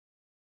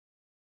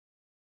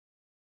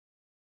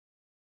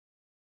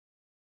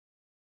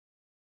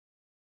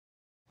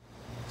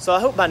So I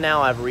hope by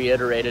now I've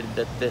reiterated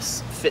that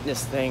this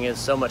fitness thing is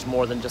so much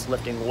more than just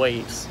lifting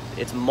weights.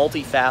 It's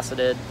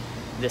multifaceted,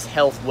 this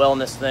health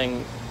wellness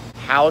thing,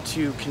 how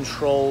to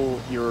control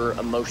your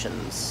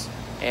emotions.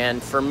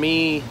 And for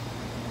me,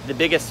 the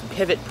biggest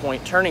pivot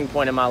point, turning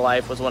point in my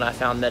life was when I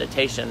found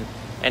meditation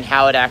and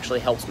how it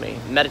actually helps me.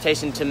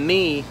 Meditation to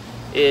me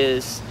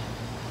is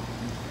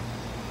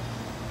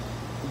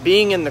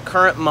being in the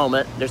current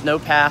moment. There's no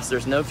past,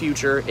 there's no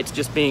future. It's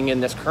just being in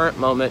this current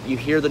moment. You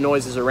hear the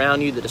noises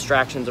around you, the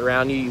distractions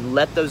around you. You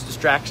let those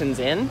distractions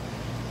in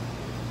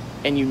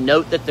and you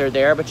note that they're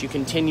there, but you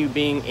continue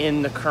being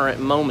in the current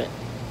moment.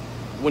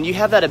 When you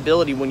have that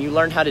ability, when you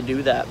learn how to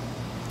do that,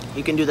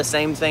 you can do the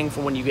same thing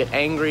for when you get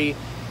angry,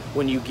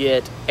 when you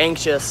get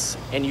anxious,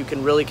 and you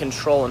can really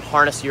control and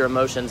harness your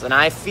emotions. And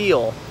I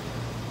feel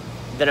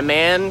that a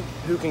man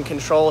who can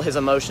control his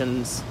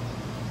emotions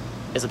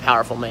is a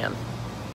powerful man.